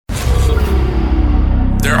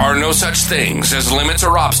There are no such things as limits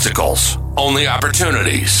or obstacles, only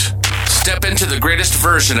opportunities. Step into the greatest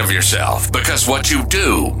version of yourself because what you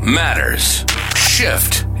do matters.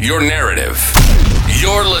 Shift your narrative.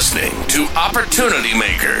 You're listening to Opportunity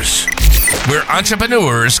Makers, where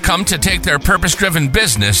entrepreneurs come to take their purpose-driven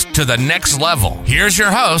business to the next level. Here's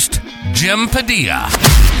your host, Jim Padilla.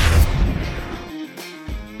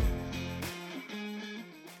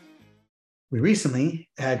 We recently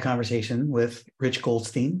had a conversation with Rich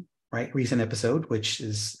Goldstein, right? Recent episode, which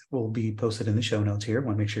will be posted in the show notes here. I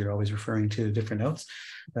want to make sure you're always referring to different notes,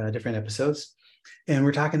 different episodes. And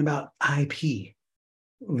we're talking about IP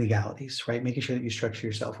legalities, right? Making sure that you structure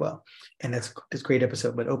yourself well. And that's this great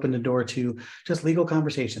episode, but open the door to just legal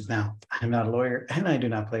conversations. Now, I'm not a lawyer and I do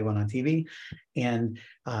not play one on TV. And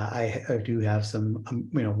I do have some,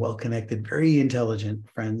 well-connected, very intelligent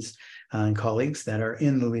friends and colleagues that are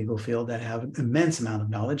in the legal field that have an immense amount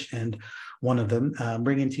of knowledge. And one of them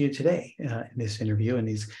bringing to you today in this interview, and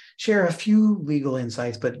he's share a few legal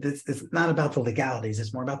insights, but it's not about the legalities.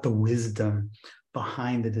 It's more about the wisdom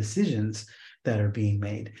behind the decisions that are being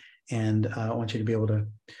made. And I want you to be able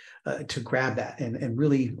to grab that and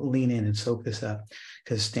really lean in and soak this up,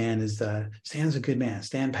 because Stan's a good man.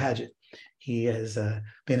 Stan Padgett. He has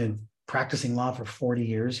been practicing law for 40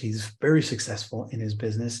 years. He's very successful in his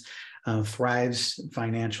business, thrives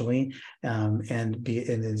financially, and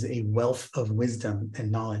is a wealth of wisdom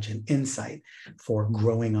and knowledge and insight for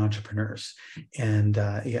growing entrepreneurs. And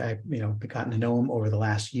I've gotten to know him over the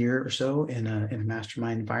last year or so in a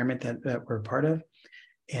mastermind environment that we're a part of.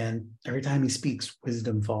 And every time he speaks,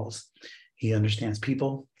 wisdom falls. He understands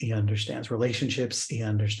people, he understands relationships, he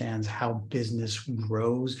understands how business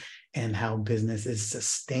grows and how business is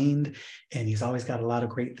sustained. And he's always got a lot of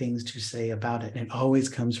great things to say about it. And it always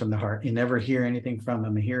comes from the heart. You never hear anything from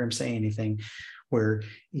him and hear him say anything where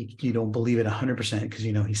you don't believe it 100%, because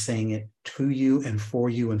he's saying it to you and for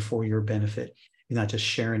your benefit. He's not just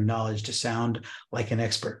sharing knowledge to sound like an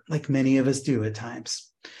expert, like many of us do at times.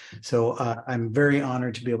 So I'm very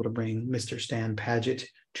honored to be able to bring Mr. Stan Padgett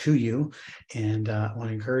to you. And I want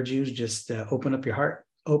to encourage you to just open up your heart,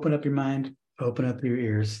 open up your mind, open up your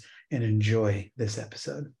ears, and enjoy this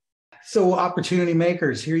episode. So Opportunity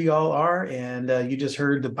Makers, here you all are. And you just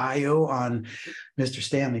heard the bio on Mr.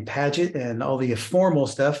 Stanley Padgett and all the formal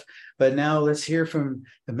stuff. But now let's hear from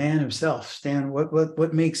the man himself. Stan,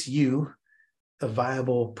 what makes you a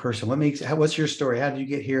viable person? What's your story? How did you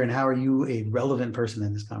get here, and how are you a relevant person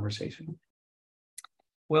in this conversation?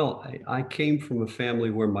 Well, I came from a family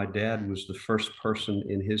where my dad was the first person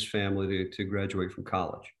in his family to graduate from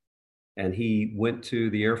college. And he went to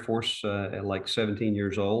the Air Force at like 17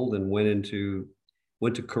 years old and went to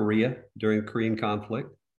Korea during the Korean conflict,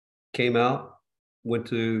 came out, went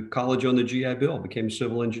to college on the GI Bill, became a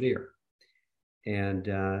civil engineer. And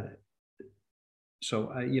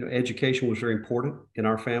so education was very important in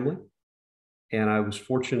our family. And I was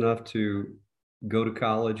fortunate enough to go to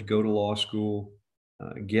college, go to law school,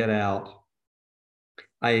 get out.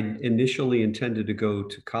 I initially intended to go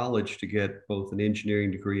to college to get both an engineering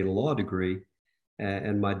degree and a law degree.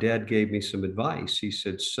 And my dad gave me some advice. He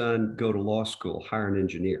said, "Son, go to law school, hire an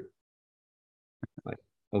engineer." Like,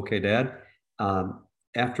 okay, Dad.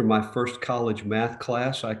 After my first college math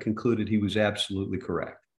class, I concluded he was absolutely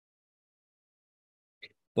correct.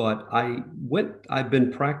 But I've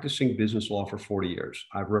been practicing business law for 40 years.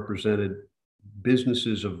 I've represented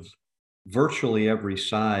businesses of virtually every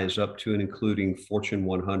size, up to and including Fortune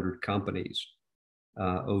 100 companies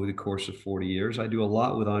over the course of 40 years. I do a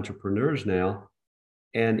lot with entrepreneurs now,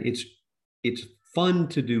 and it's fun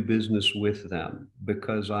to do business with them,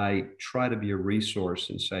 because I try to be a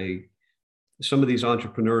resource and say, some of these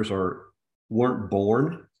entrepreneurs weren't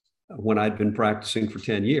born when I'd been practicing for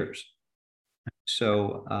 10 years.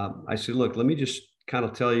 So I said, look, let me just kind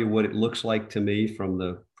of tell you what it looks like to me from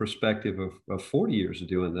the perspective of 40 years of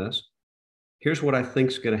doing this. Here's what I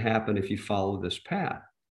think is going to happen if you follow this path.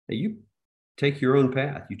 Now, you take your own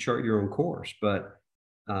path, you chart your own course, but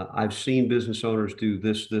I've seen business owners do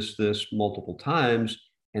this multiple times,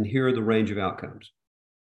 and here are the range of outcomes.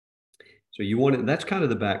 So that's kind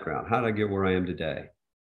of the background. How did I get where I am today?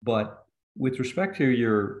 But with respect to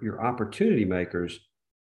your opportunity makers,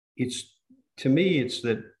 to me, it's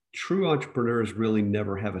that true entrepreneurs really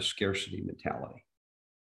never have a scarcity mentality.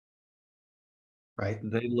 Right.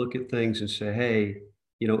 They look at things and say, hey,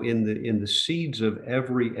 in the seeds of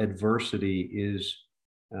every adversity is,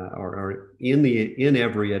 or in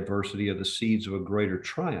every adversity are the seeds of a greater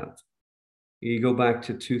triumph. You go back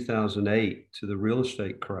to 2008, to the real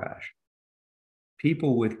estate crash.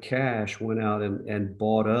 People with cash went out and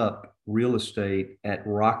bought up real estate at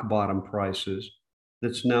rock bottom prices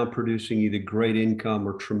that's now producing either great income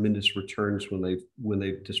or tremendous returns when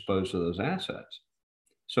they've disposed of those assets.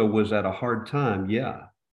 So was that a hard time? Yeah.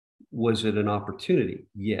 Was it an opportunity?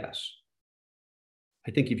 Yes.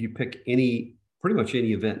 I think if you pick pretty much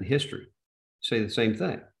any event in history, say the same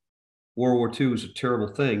thing. World War II was a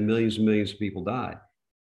terrible thing. Millions and millions of people died.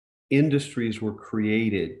 Industries were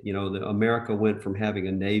created. America went from having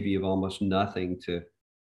a navy of almost nothing to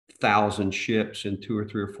 1,000 ships in 2 or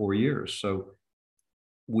 3 or 4 years. So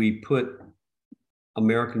we put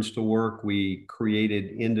Americans to work. We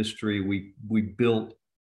created industry. We built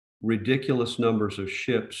ridiculous numbers of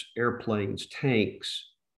ships, airplanes, tanks,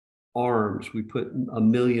 arms. We put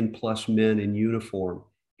 1 million plus men in uniform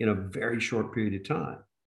in a very short period of time.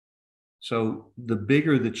 So the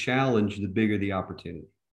bigger the challenge, the bigger the opportunity.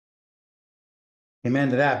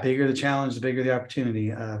 Amen to that. Bigger the challenge, the bigger the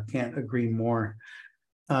opportunity. Can't agree more.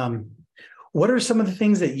 What are some of the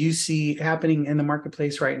things that you see happening in the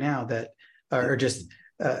marketplace right now that are just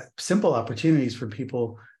simple opportunities for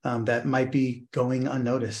people that might be going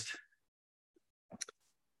unnoticed?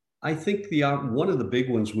 I think one of the big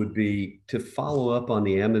ones would be to follow up on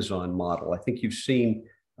the Amazon model. I think you've seen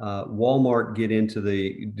Walmart get into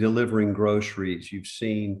the delivering groceries. You've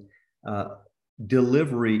seen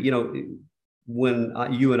delivery. When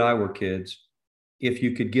you and I were kids, if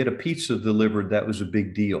you could get a pizza delivered, that was a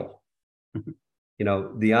big deal.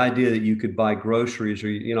 The idea that you could buy groceries,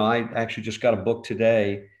 or, I actually just got a book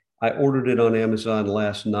today. I ordered it on Amazon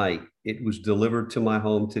last night. It was delivered to my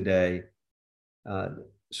home today.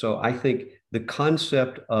 So I think the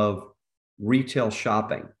concept of retail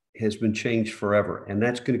shopping has been changed forever, and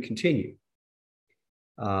that's going to continue.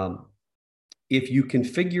 If you can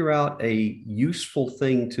figure out a useful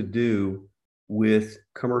thing to do with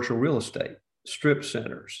commercial real estate, strip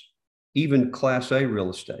centers, even Class A real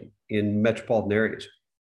estate in metropolitan areas,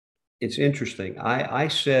 it's interesting. I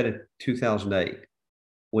said in 2008,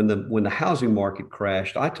 when the housing market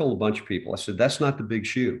crashed, I told a bunch of people, I said, that's not the big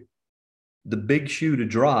shoe. The big shoe to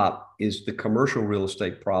drop is the commercial real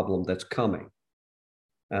estate problem that's coming.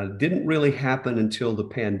 It didn't really happen until the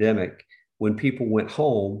pandemic, when people went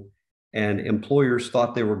home and employers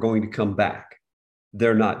thought they were going to come back.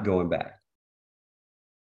 They're not going back.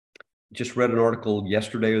 Just read an article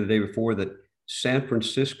yesterday or the day before that San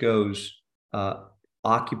Francisco's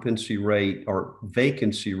occupancy rate or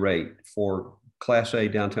vacancy rate for Class A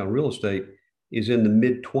downtown real estate is in the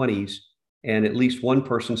mid-20s. And at least one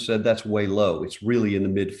person said that's way low. It's really in the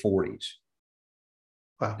mid-40s.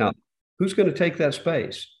 Wow. Now, who's going to take that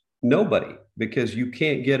space? Nobody, because you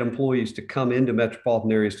can't get employees to come into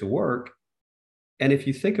metropolitan areas to work. And if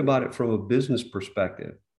you think about it from a business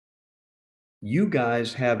perspective, you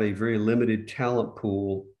guys have a very limited talent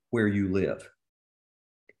pool where you live.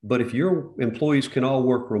 But if your employees can all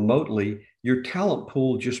work remotely, your talent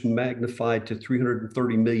pool just magnified to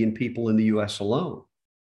 330 million people in the US alone.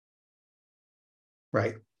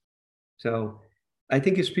 Right. So I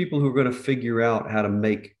think it's people who are going to figure out how to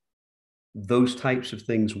make those types of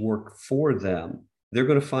things work for them. They're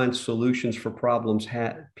going to find solutions for problems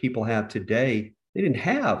people have today they didn't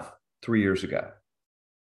have 3 years ago.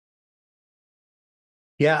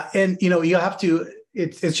 Yeah. And, you have to,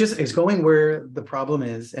 it's going where the problem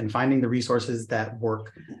is and finding the resources that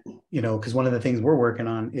work, because one of the things we're working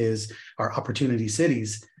on is our opportunity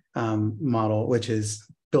cities model, which is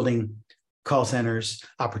building call centers,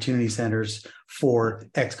 opportunity centers for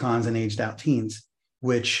ex-cons and aged out teens,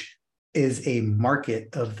 which is a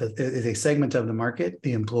segment of the market,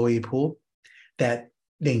 the employee pool, that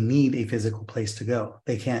they need a physical place to go.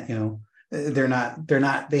 They can't,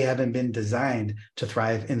 they haven't been designed to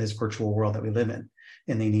thrive in this virtual world that we live in.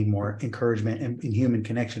 And they need more encouragement and human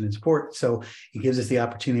connection and support. So it gives us the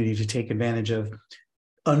opportunity to take advantage of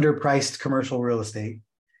underpriced commercial real estate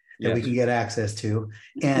that we can get access to,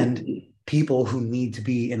 and people who need to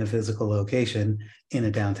be in a physical location in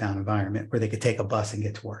a downtown environment where they could take a bus and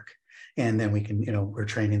get to work. And then we can, we're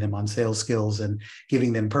training them on sales skills and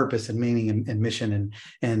giving them purpose and meaning and mission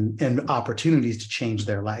and opportunities to change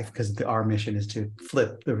their life, because our mission is to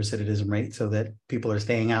flip the recidivism rate so that people are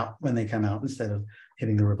staying out when they come out instead of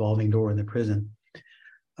hitting the revolving door in the prison.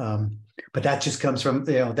 But that just comes from,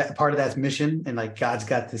 that part of that's mission, and like God's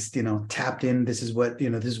got this, tapped in. This is what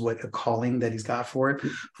a calling that he's got for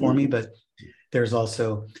me. But there's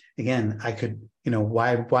also, again, I could,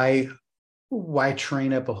 why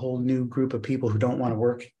train up a whole new group of people who don't want to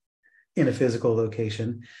work in a physical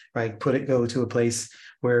location, right? Go to a place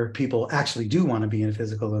where people actually do want to be in a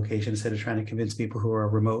physical location instead of trying to convince people who are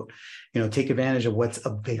remote, take advantage of what's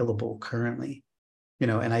available currently.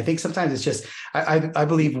 And I think sometimes it's just, I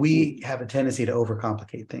believe we have a tendency to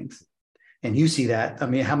overcomplicate things. And you see that. I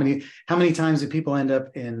mean, how many times do people end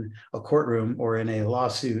up in a courtroom or in a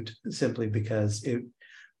lawsuit simply because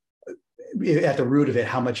at the root of it,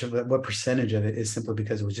 what percentage of it is simply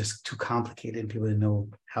because it was just too complicated and people didn't know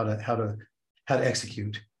how to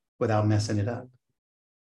execute without messing it up.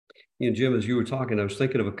 Jim, as you were talking, I was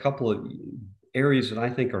thinking of a couple of areas that I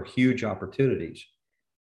think are huge opportunities.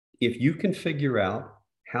 If you can figure out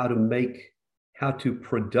how to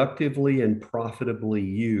productively and profitably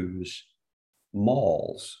use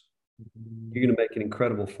malls, you're going to make an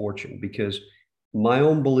incredible fortune, because my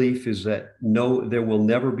own belief is that there will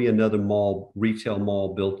never be another retail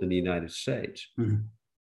mall built in the United States. Mm-hmm.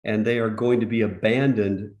 And they are going to be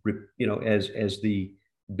abandoned, as the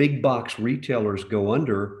big box retailers go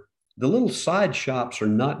under. The little side shops are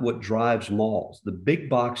not what drives malls. The big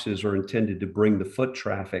boxes are intended to bring the foot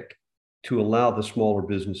traffic to allow the smaller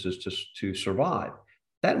businesses to survive.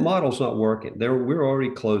 That model's not working. We're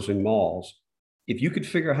already closing malls. If you could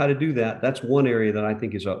figure out how to do that, that's one area that I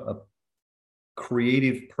think is a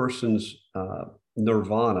creative person's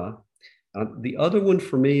nirvana. The other one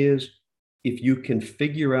for me is if you can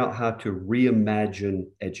figure out how to reimagine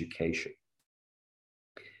education.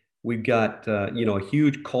 We've got a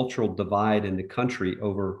huge cultural divide in the country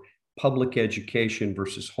over public education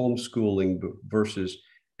versus homeschooling versus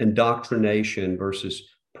indoctrination versus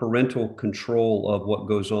parental control of what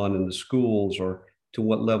goes on in the schools or to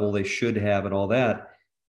what level they should have and all that.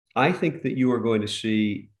 I think that you are going to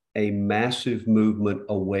see a massive movement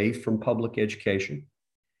away from public education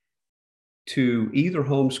to either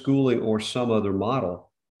homeschooling or some other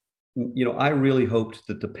model. I really hoped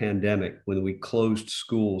that the pandemic, when we closed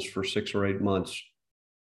schools for 6 or 8 months,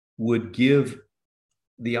 would give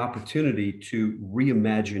the opportunity to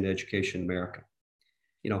reimagine education in America.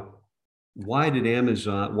 Why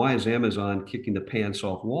is Amazon kicking the pants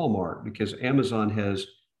off Walmart? Because Amazon has,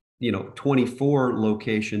 24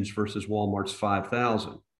 locations versus Walmart's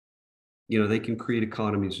 5,000. They can create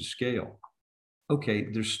economies of scale. Okay,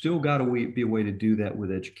 there's still got to be a way to do that with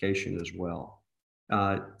education as well.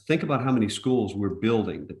 Think about how many schools we're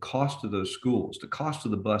building, the cost of those schools, the cost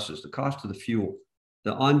of the buses, the cost of the fuel,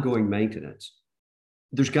 the ongoing maintenance.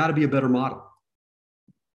 There's got to be a better model.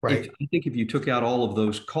 Right. I think if you took out all of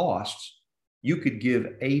those costs, you could give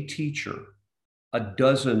a teacher a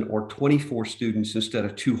dozen or 24 students instead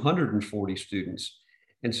of 240 students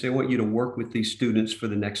and say, I want you to work with these students for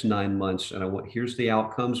the next 9 months. And here's the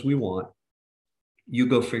outcomes we want. You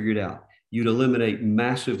go figure it out. You'd eliminate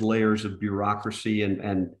massive layers of bureaucracy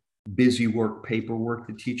and busy work, paperwork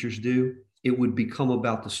that teachers do. It would become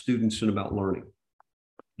about the students and about learning.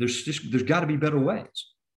 There's got to be better ways.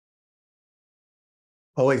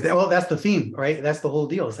 Always. Well, that's the theme, right? That's the whole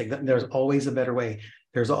deal. It's like there's always a better way.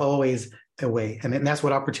 There's always a way. And that's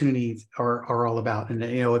what opportunities are all about. And,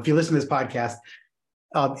 if you listen to this podcast,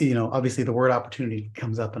 obviously the word opportunity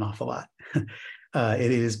comes up an awful lot.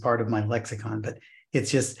 It is part of my lexicon, but it's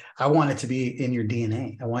just, I want it to be in your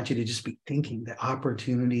DNA. I want you to just be thinking that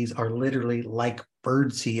opportunities are literally like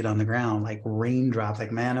birdseed on the ground, like raindrops,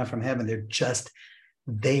 like manna from heaven. They're just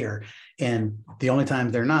there. And the only time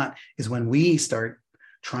they're not is when we start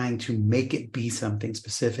trying to make it be something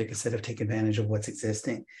specific instead of take advantage of what's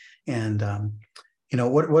existing. And,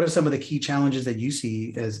 what are some of the key challenges that you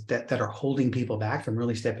see as that are holding people back from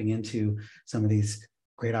really stepping into some of these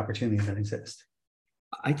great opportunities that exist?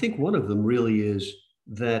 I think one of them really is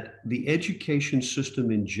that the education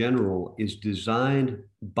system in general is designed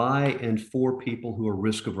by and for people who are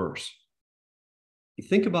risk averse. You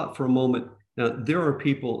think about for a moment, now there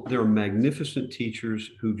are magnificent teachers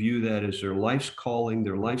who view that as their life's calling,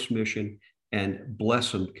 their life's mission, and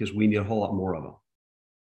bless them because we need a whole lot more of them.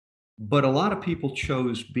 But a lot of people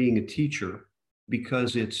chose being a teacher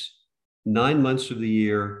because it's 9 months of the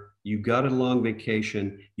year. You got a long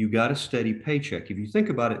vacation, you got a steady paycheck. If you think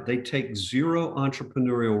about it, they take zero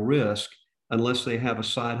entrepreneurial risk unless they have a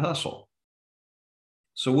side hustle.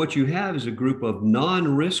 So what you have is a group of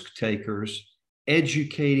non-risk takers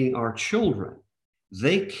educating our children.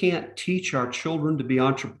 They can't teach our children to be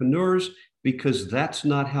entrepreneurs because that's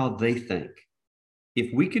not how they think.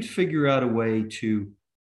 If we could figure out a way to,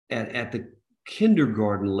 at the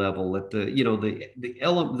kindergarten level, at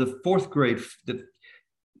the fourth grade, the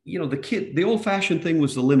old-fashioned thing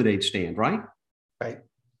was the lemonade stand, right? Right.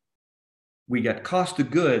 We got cost of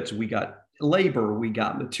goods, we got labor, we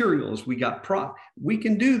got materials, we got we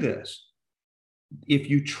can do this. If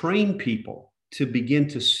you train people to begin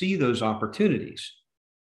to see those opportunities,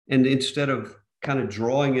 and instead of kind of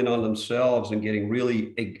drawing in on themselves and getting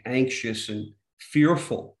really anxious and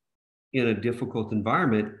fearful in a difficult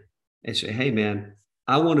environment, and say, hey man,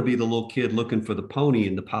 I want to be the little kid looking for the pony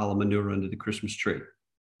in the pile of manure under the Christmas tree.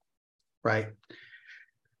 Right.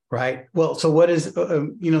 Right. Well, so what is,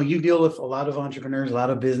 you deal with a lot of entrepreneurs, a lot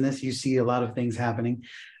of business, you see a lot of things happening.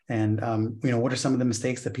 And, what are some of the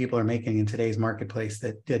mistakes that people are making in today's marketplace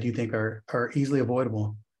that you think are easily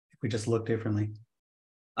avoidable if we just look differently?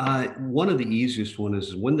 One of the easiest one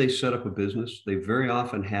is when they set up a business, they very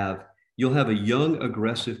often you'll have a young,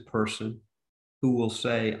 aggressive person who will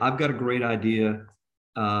say, I've got a great idea.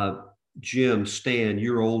 Jim, Stan,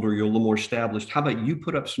 you're older, you're a little more established. How about you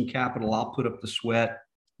put up some capital? I'll put up the sweat.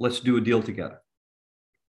 Let's do a deal together.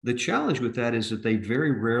 The challenge with that is that they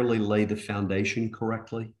very rarely lay the foundation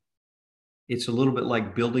correctly. It's a little bit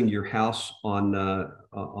like building your house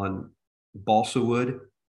on balsa wood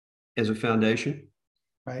as a foundation,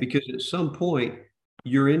 Right. because at some point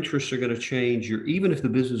your interests are going to change. Even if the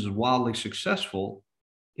business is wildly successful,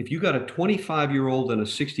 if you got a 25-year-old and a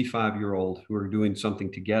 65-year-old who are doing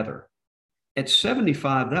something together, at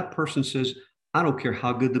 75, that person says, I don't care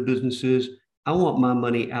how good the business is. I want my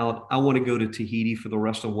money out. I want to go to Tahiti for the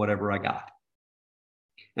rest of whatever I got.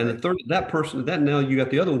 And Right. now you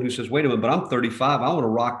got the other one who says, wait a minute, but I'm 35. I want to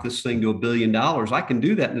rock this thing to $1 billion. I can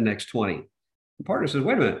do that in the next 20. The partner says,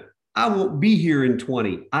 wait a minute, I won't be here in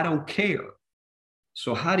 20. I don't care.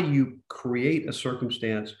 So how do you create a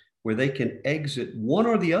circumstance where they can exit, one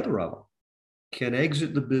or the other of them can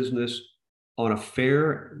exit the business on a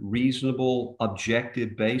fair, reasonable,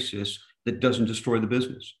 objective basis that doesn't destroy the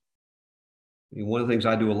business? I mean, one of the things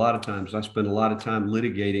I do a lot of times, I spend a lot of time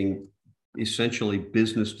litigating essentially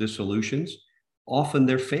business dissolutions. Often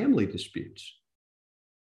they're family disputes.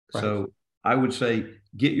 Right. So I would say,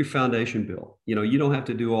 get your foundation built. You don't have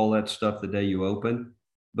to do all that stuff the day you open,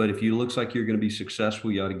 but if you looks like you're going to be successful,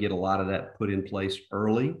 you ought to get a lot of that put in place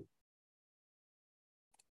early.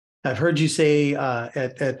 I've heard you say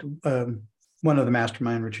at one of the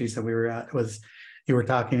mastermind retreats that we were at you were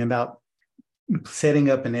talking about setting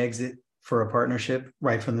up an exit for a partnership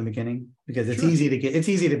right from the beginning, because it's Sure. it's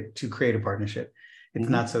easy to create a partnership. It's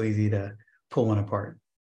not so easy to pull one apart.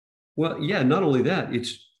 Well, yeah, not only that,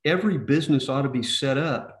 it's every business ought to be set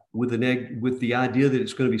up with the idea that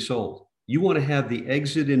it's going to be sold. You want to have the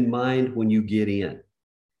exit in mind when you get in.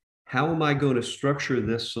 How am I going to structure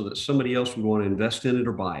this so that somebody else would want to invest in it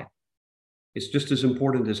or buy it? It's just as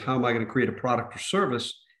important as how am I going to create a product or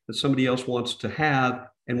service that somebody else wants to have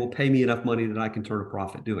and will pay me enough money that I can turn a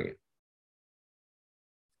profit doing it.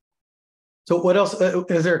 So what else?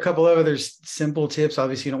 Is there a couple of other simple tips?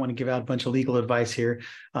 Obviously, you don't want to give out a bunch of legal advice here,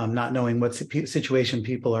 not knowing what situation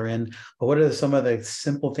people are in. But what are some of the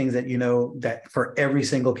simple things that that for every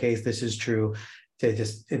single case, this is true,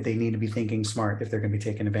 if they need to be thinking smart if they're going to be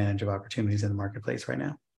taking advantage of opportunities in the marketplace right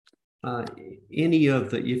now?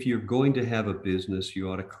 If you're going to have a business, you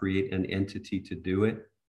ought to create an entity to do it.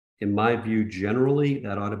 In my view, generally,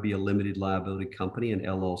 that ought to be a limited liability company, an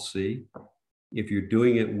LLC. If you're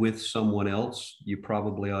doing it with someone else, you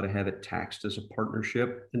probably ought to have it taxed as a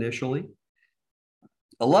partnership initially.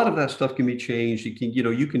 A lot of that stuff can be changed.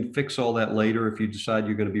 You can fix all that later if you decide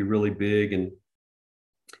you're going to be really big and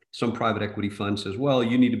some private equity fund says, well,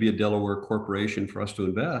 you need to be a Delaware corporation for us to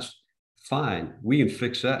invest. Fine, we can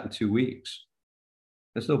fix that in 2 weeks.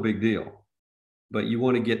 That's no big deal. But you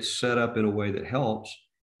want to get set up in a way that helps.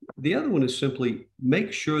 The other one is simply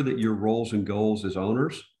make sure that your roles and goals as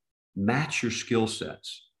owners match your skill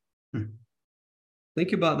sets.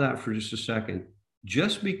 Think about that for just a second.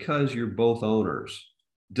 Just because you're both owners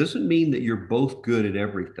doesn't mean that you're both good at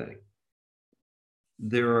everything.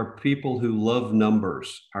 There are people who love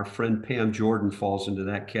numbers. Our friend Pam Jordan falls into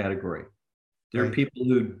that category. There are people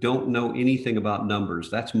who don't know anything about numbers.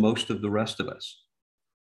 That's most of the rest of us.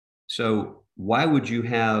 So why would you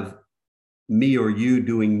have me or you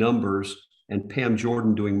doing numbers and Pam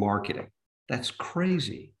Jordan doing marketing? That's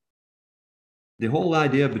crazy. The whole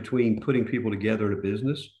idea between putting people together in a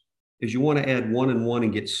business is you want to add 1 and 1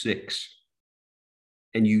 and get 6.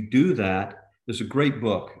 And you do that. There's a great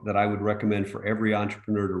book that I would recommend for every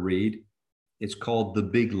entrepreneur to read. It's called The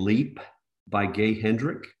Big Leap by Gay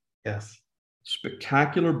Hendrick. Yes.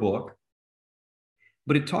 Spectacular book.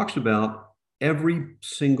 But it talks about every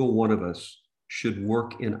single one of us should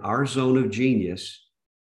work in our zone of genius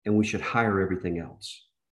and we should hire everything else.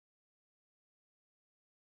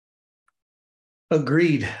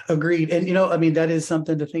 Agreed. And, that is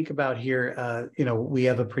something to think about here. We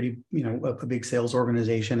have a pretty, a big sales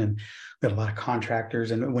organization and we have a lot of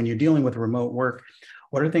contractors. And when you're dealing with remote work,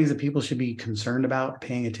 what are things that people should be concerned about,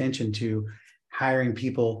 paying attention to, hiring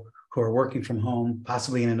people who are working from home,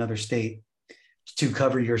 possibly in another state, to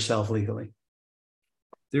cover yourself legally?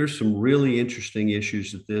 There's some really interesting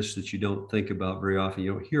issues with this that you don't think about very often.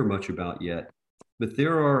 You don't hear much about yet. But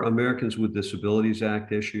there are Americans with Disabilities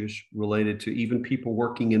Act issues related to even people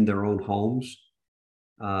working in their own homes.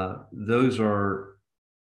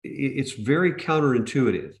 It's very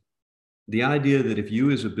counterintuitive. The idea that if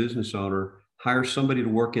you as a business owner hire somebody to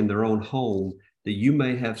work in their own home, that you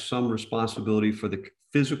may have some responsibility for the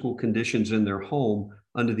physical conditions in their home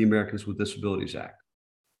under the Americans with Disabilities Act.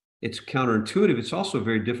 It's counterintuitive. It's also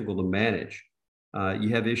very difficult to manage. You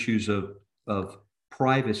have issues of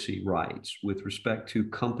privacy rights with respect to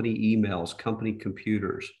company emails, company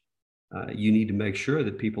computers. You need to make sure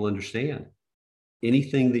that people understand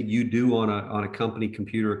anything that you do on a company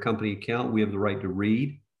computer, a company account, we have the right to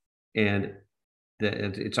read, and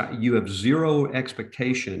that you have zero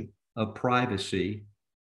expectation of privacy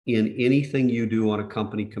in anything you do on a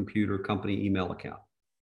company computer, company email account.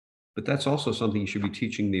 But that's also something you should be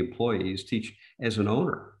teaching the employees, teach as an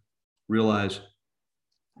owner. Realize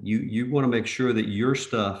you want to make sure that your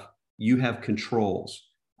stuff, you have controls.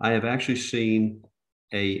 I have actually seen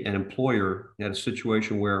an employer had a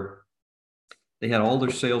situation where they had all their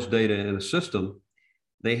sales data in a system.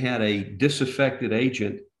 They had a disaffected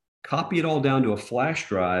agent copy it all down to a flash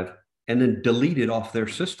drive and then delete it off their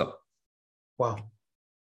system. Wow.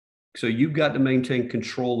 So you've got to maintain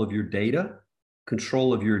control of your data,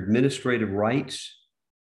 control of your administrative rights.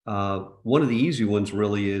 One of the easy ones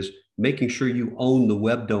really is making sure you own the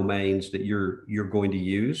web domains that you're going to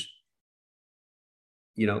use.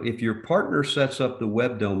 You know, if your partner sets up the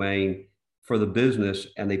web domain for the business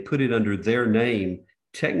and they put it under their name,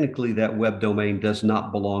 technically that web domain does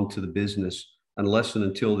not belong to the business unless and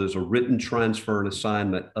until there's a written transfer and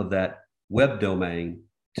assignment of that web domain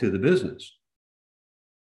to the business.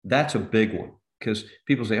 That's a big one because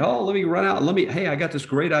people say, oh, let me run out. Hey, I got this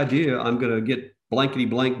great idea. I'm going to get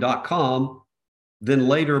blanketyblank.com. Then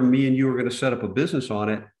later, me and you are going to set up a business on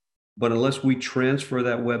it. But unless we transfer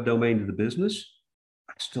that web domain to the business,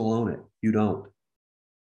 I still own it. You don't.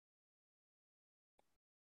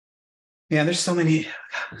 Yeah, there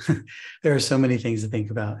are so many things to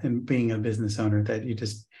think about in being a business owner that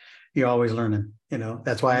you're always learning. You know,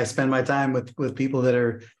 that's why I spend my time with people that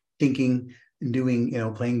are thinking and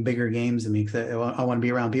doing, playing bigger games than me. Because I want to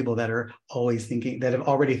be around people that are always thinking, that have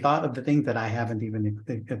already thought of the things that I haven't even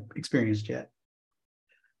experienced yet.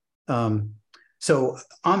 So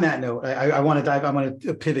on that note, I want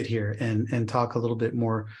to pivot here and talk a little bit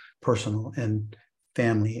more personal and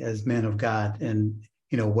family as men of God, and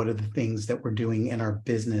what are the things that we're doing in our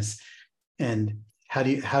business, and how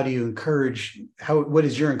do you encourage, what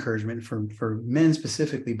is your encouragement for men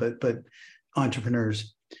specifically, but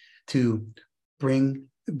entrepreneurs to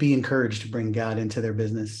be encouraged to bring God into their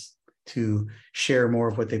business, to share more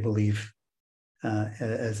of what they believe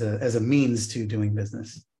as a means to doing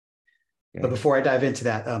business. Okay. But before I dive into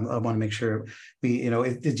that, I want to make sure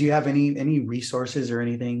did you have any resources or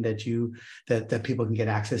anything that people can get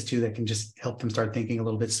access to that can just help them start thinking a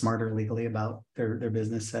little bit smarter legally about their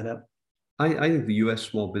business setup? I think the U.S.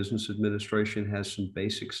 Small Business Administration has some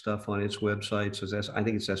basic stuff on its website. So I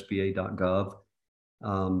think it's SBA.gov.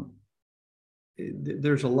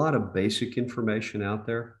 There's a lot of basic information out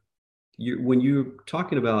there. When you're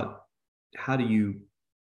talking about how do you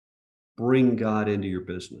bring God into your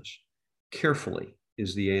business, carefully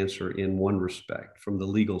is the answer in one respect from the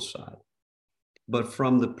legal side. But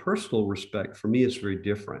from the personal respect, for me, it's very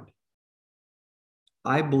different.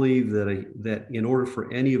 I believe that in order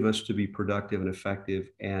for any of us to be productive and effective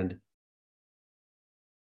and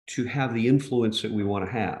to have the influence that we want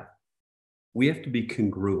to have, we have to be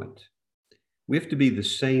congruent. We have to be the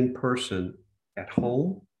same person at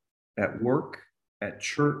home, at work, at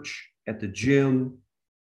church, at the gym.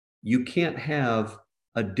 You can't have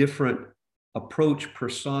a different approach,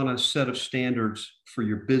 persona, set of standards for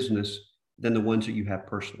your business than the ones that you have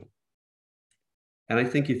personally. And I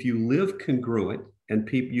think if you live congruent and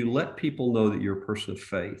you let people know that you're a person of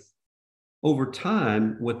faith, over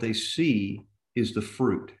time, what they see is the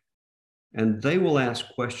fruit. And they will ask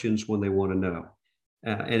questions when they want to know.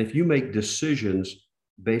 And if you make decisions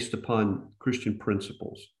based upon Christian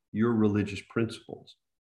principles, your religious principles,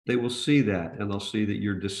 they will see that, and they'll see that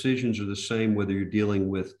your decisions are the same whether you're dealing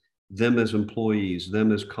with them as employees,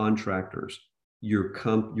 them as contractors, your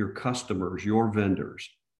customers, your vendors,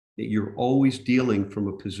 that you're always dealing from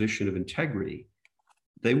a position of integrity.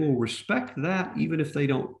 They will respect that even if they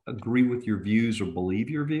don't agree with your views or believe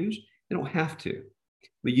your views. They don't have to.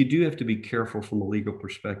 But you do have to be careful from a legal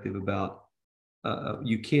perspective about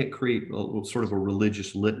you can't create sort of a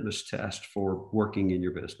religious litmus test for working in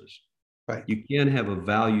your business. Right. You can have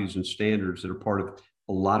values and standards that are part of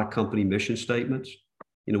a lot of company mission statements.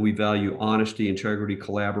 We value honesty, integrity,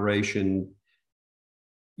 collaboration,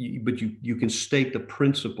 but you can state the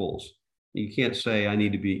principles. You can't say, I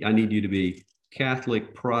need you to be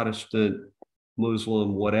Catholic, Protestant,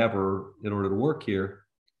 Muslim, whatever, in order to work here,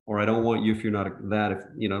 or I don't want you, if you're not that, if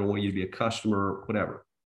I don't want you to be a customer, whatever.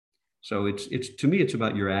 So it's to me, it's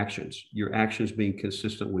about your actions being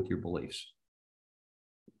consistent with your beliefs.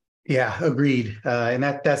 Yeah, agreed. And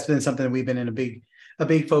that's been something that we've been in a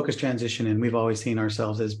big focus transition, and we've always seen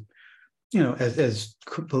ourselves as, as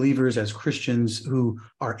believers, as Christians who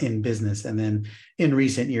are in business. And then in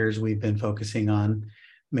recent years, we've been focusing on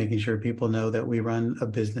making sure people know that we run a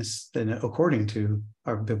business according to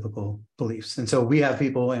our biblical beliefs. And so we have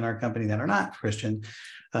people in our company that are not Christian,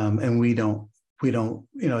 and we don't,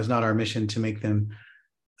 it's not our mission to make them,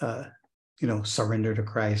 surrender to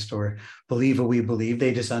Christ or believe what we believe.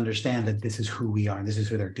 They just understand that this is who we are, and this is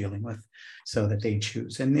who they're dealing with, so that they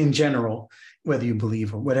choose. And in general, whether you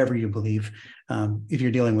believe or whatever you believe, if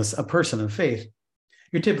you're dealing with a person of faith,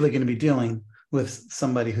 you're typically going to be dealing with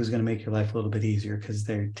somebody who's going to make your life a little bit easier, because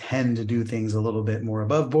they tend to do things a little bit more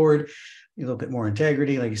above board, a little bit more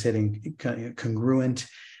integrity, like you said, congruent.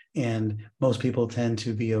 And most people tend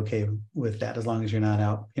to be okay with that, as long as you're not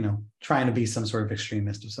out, trying to be some sort of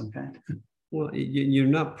extremist of some kind. Well, you're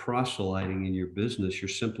not proselyting in your business. You're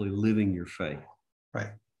simply living your faith.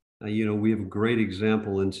 Right. We have a great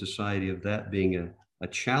example in society of that being a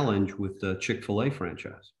challenge with the Chick-fil-A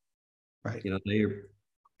franchise. Right. They are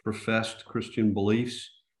professed Christian beliefs.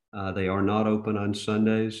 They are not open on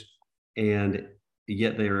Sundays, and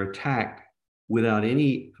yet they are attacked without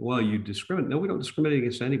any, you discriminate. No, we don't discriminate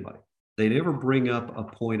against anybody. They never bring up a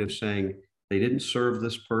point of saying they didn't serve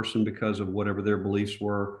this person because of whatever their beliefs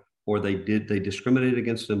were, or they discriminated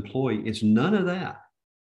against the employee. It's none of that.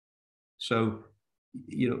 So,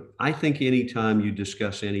 I think anytime you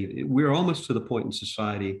discuss we're almost to the point in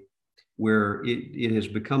society where it has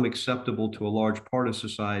become acceptable to a large part of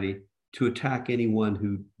society to attack anyone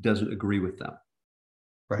who doesn't agree with them.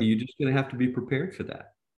 Right. You're just going to have to be prepared for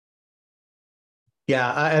that. Yeah,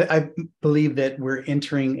 I believe that we're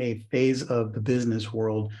entering a phase of the business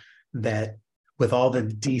world that, with all the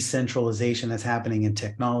decentralization that's happening in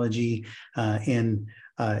technology, in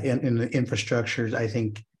the infrastructures, I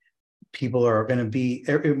think people are going to be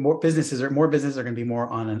more businesses are going to be more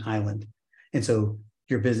on an island. And so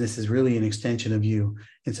your business is really an extension of you.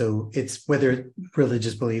 And so it's, whether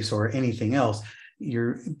religious beliefs or anything else,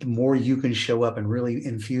 the more you can show up and really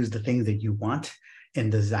infuse the things that you want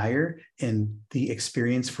and desire and the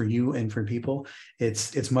experience for you and for people,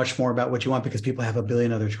 it's much more about what you want, because people have a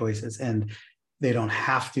billion other choices, and you don't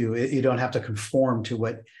have to conform to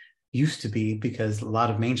what used to be, because a lot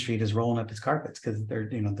of Main Street is rolling up its carpets because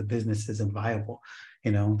the business isn't viable,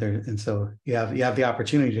 and so you have the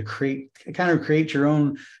opportunity to create your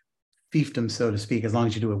own fiefdom, so to speak, as long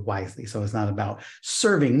as you do it wisely. So it's not about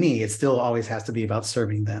serving me. It still always has to be about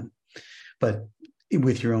serving them, but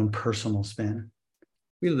with your own personal spin.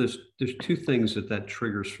 There's two things that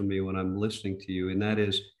triggers for me when I'm listening to you, and that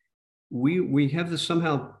is we have this,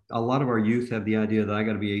 somehow a lot of our youth have the idea that I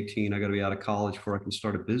got to be 18, I got to be out of college before I can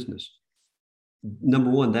start a business. Number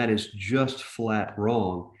one, that is just flat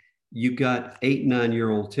wrong. You got 8,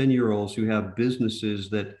 9-year-old, 10-year-olds who have businesses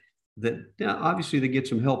that obviously they get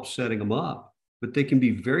some help setting them up, but they can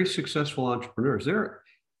be very successful entrepreneurs.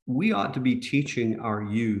 We ought to be teaching our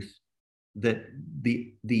youth that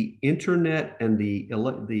the internet and the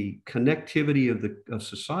connectivity of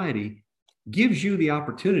society gives you the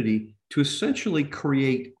opportunity to essentially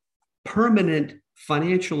create permanent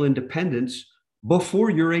financial independence before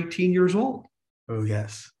you're 18 years old. Oh,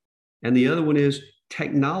 yes. And the other one is,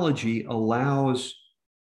 technology allows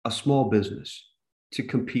a small business to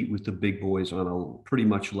compete with the big boys on a pretty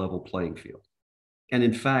much level playing field. And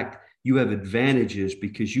in fact, you have advantages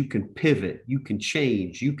because you can pivot, you can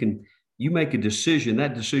change, you make a decision,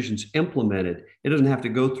 that decision's implemented. It doesn't have to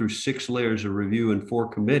go through 6 layers of review and 4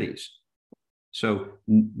 committees. So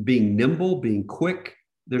being nimble, being quick,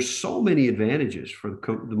 there's so many advantages for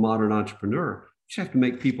the modern entrepreneur. You just have to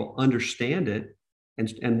make people understand it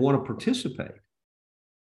and want to participate.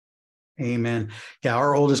 Amen. Yeah,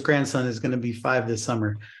 our oldest grandson is going to be 5 this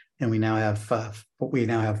summer, and we now have 4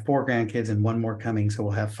 grandkids and 1 more coming. So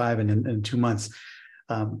we'll have 5 in 2 months.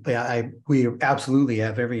 But yeah, we absolutely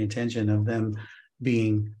have every intention of them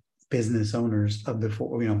being business owners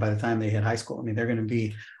before, by the time they hit high school. I mean, they're going to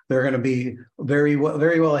be very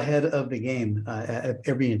well ahead of the game,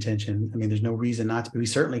 every intention. I mean, there's no reason not to be. We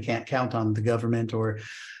certainly can't count on the government or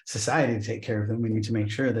society to take care of them. We need to make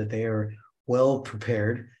sure that they are well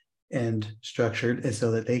prepared and structured, and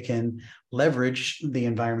so that they can leverage the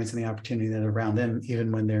environments and the opportunity that are around them,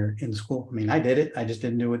 even when they're in school. I mean, I did it. I just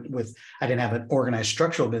didn't do it I didn't have an organized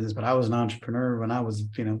structural business, but I was an entrepreneur when I was,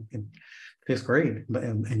 in fifth grade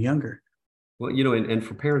and younger. Well, and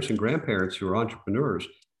for parents and grandparents who are entrepreneurs,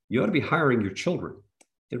 you ought to be hiring your children.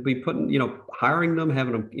 It'd be hiring them,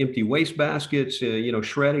 having them empty waste baskets,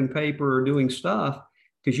 shredding paper or doing stuff,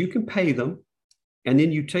 because you can pay them. And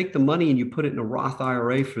then you take the money and you put it in a Roth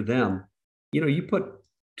IRA for them. You put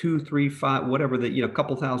 2, 3, 5, whatever a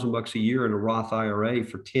couple $1,000 a year in a Roth IRA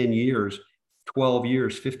for 10 years, 12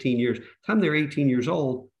 years, 15 years. By the time they're 18 years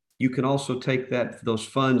old, you can also take those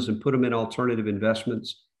funds and put them in alternative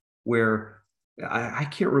investments where I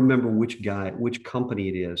can't remember which company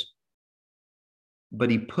it is,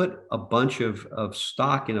 but he put a bunch of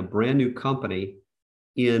stock in a brand new company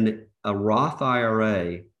in a Roth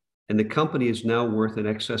IRA. And the company is now worth in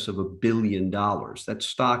excess of $1 billion. That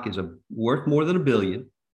stock is worth more than $1 billion,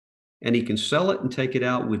 and he can sell it and take it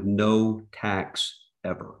out with no tax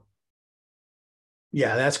ever.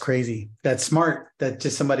 Yeah, that's crazy. That's smart. That's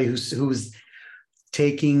just somebody who's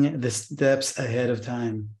taking the steps ahead of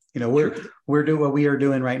time. We're doing what we are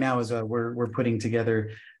doing right now is we're putting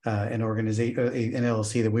together an organization, an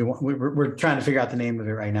LLC that we're trying to figure out the name of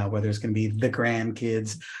it right now, whether it's going to be the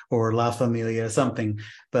Grandkids or La Familia, something.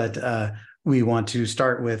 But we want to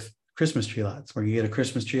start with Christmas tree lots, where you get a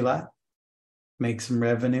Christmas tree lot, make some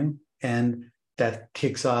revenue, and that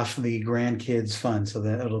kicks off the Grandkids Fund. So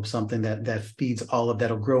that it'll be something that feeds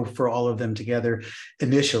that'll grow for all of them together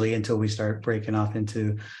initially until we start breaking off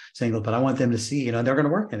into single. But I want them to see, they're going to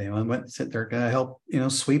work in it. They're going to help,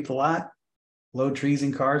 sweep the lot, load trees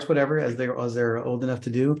and cars, whatever, as they're old enough to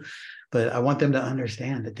do. But I want them to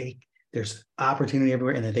understand that there's opportunity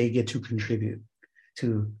everywhere and that they get to contribute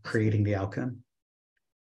to creating the outcome.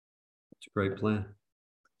 It's a great plan.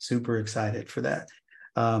 Super excited for that.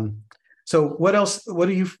 So what else? What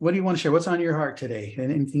do you want to share? What's on your heart today?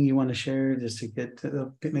 Anything you want to share just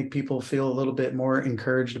to make people feel a little bit more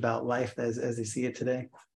encouraged about life as they see it today?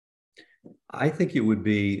 I think it would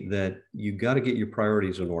be that you got to get your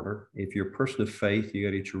priorities in order. If you're a person of faith, you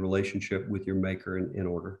got to get your relationship with your maker in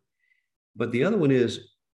order. But the other one is,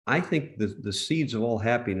 I think the seeds of all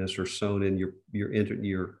happiness are sown in your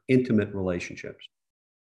intimate relationships.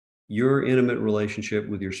 Your intimate relationship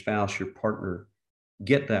with your spouse, your partner,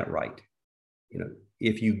 get that right.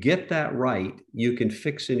 If you get that right, you can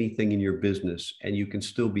fix anything in your business and you can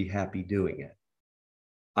still be happy doing it.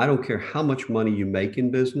 I don't care how much money you make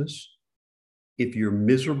in business. If you're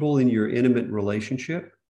miserable in your intimate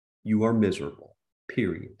relationship, you are miserable,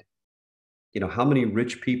 period. How many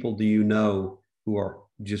rich people do you know who are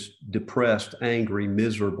just depressed, angry,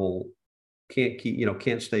 miserable,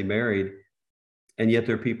 can't stay married? And yet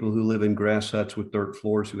there are people who live in grass huts with dirt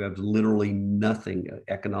floors who have literally nothing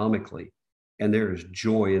economically, and there is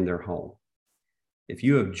joy in their home. If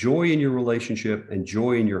you have joy in your relationship and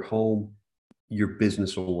joy in your home, your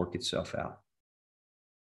business will work itself out.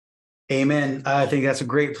 Amen. I think that's a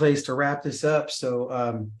great place to wrap this up.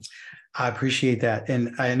 So I appreciate that.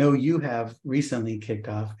 And I know you have recently kicked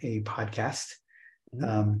off a podcast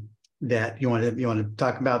that you want to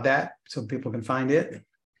talk about that so people can find it.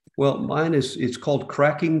 Well, it's called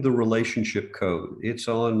Cracking the Relationship Code. It's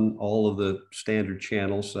on all of the standard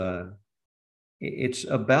channels. It's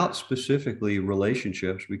about specifically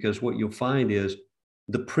relationships, because what you'll find is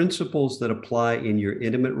the principles that apply in your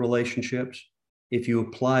intimate relationships, if you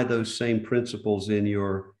apply those same principles in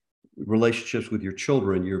your relationships with your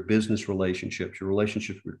children, your business relationships, your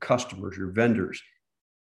relationships with your customers, your vendors,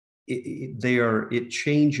 it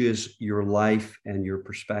changes your life and your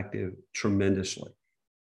perspective tremendously.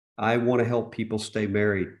 I want to help people stay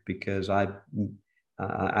married because I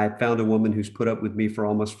found a woman who's put up with me for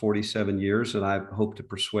almost 47 years, and I hope to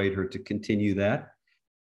persuade her to continue that.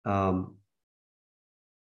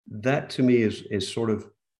 That to me is sort of,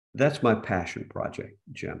 that's my passion project,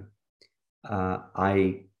 Jim.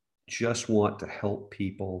 I just want to help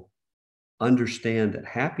people understand that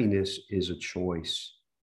happiness is a choice.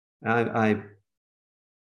 It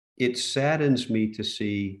saddens me to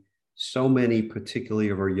see so many, particularly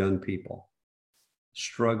of our young people,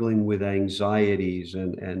 struggling with anxieties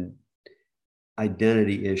and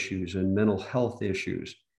identity issues and mental health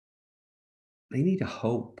issues. They need a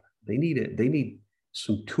hope. They need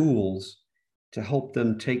some tools to help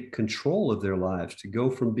them take control of their lives, to go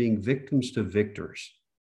from being victims to victors.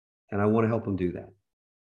 And I want to help them do that.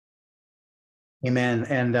 Amen.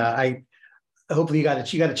 And I hopefully you got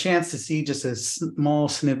a chance to see just a small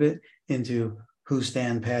snippet into who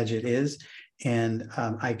Stan Padgett is. And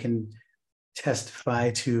I can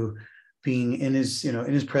testify to being in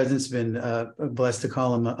his presence, been blessed to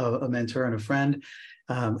call him a mentor and a friend,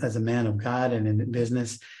 as a man of God and in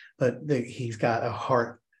business. But he's got a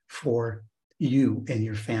heart for you and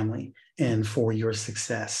your family, and for your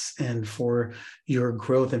success, and for your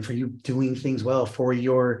growth, and for you doing things well, for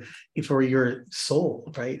your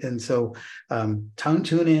soul, right? And so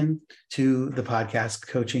tune in to the podcast,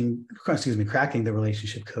 Cracking the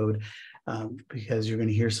Relationship Code, because you're going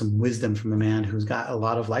to hear some wisdom from a man who's got a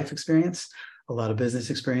lot of life experience, a lot of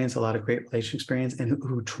business experience, a lot of great relationship experience, and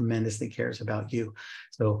who tremendously cares about you.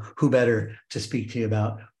 So who better to speak to you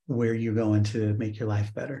about where you're going to make your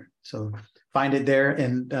life better? So find it there,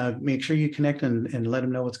 and make sure you connect and let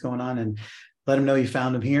him know what's going on, and let him know you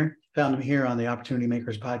found him here on the Opportunity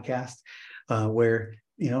Makers podcast, where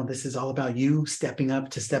this is all about you stepping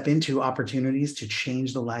into opportunities to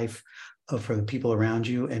change the life for the people around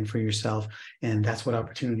you and for yourself. And that's what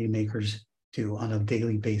Opportunity Makers do on a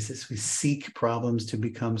daily basis. We seek problems to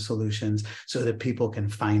become solutions so that people can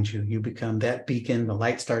find you. You become that beacon, the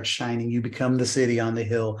light starts shining, you become the city on the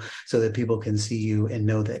hill so that people can see you and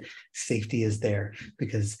know that safety is there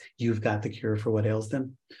because you've got the cure for what ails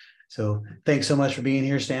them. So thanks so much for being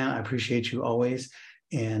here, Stan. I appreciate you always.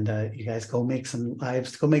 And you guys go make some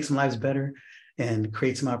lives better, and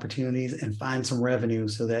create some opportunities and find some revenue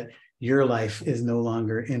so that your life is no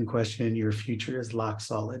longer in question and your future is lock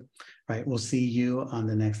solid. Right. We'll see you on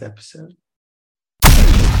the next episode.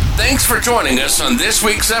 Thanks for joining us on this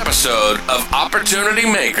week's episode of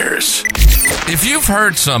Opportunity Makers. If you've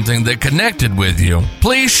heard something that connected with you,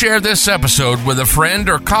 please share this episode with a friend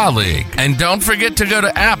or colleague. And don't forget to go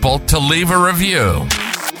to Apple to leave a review.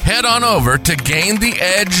 Head on over to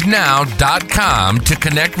GainTheEdgeNow.com to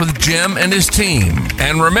connect with Jim and his team.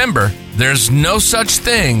 And remember, there's no such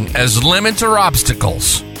thing as limits or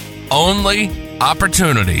obstacles, only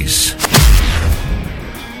opportunities.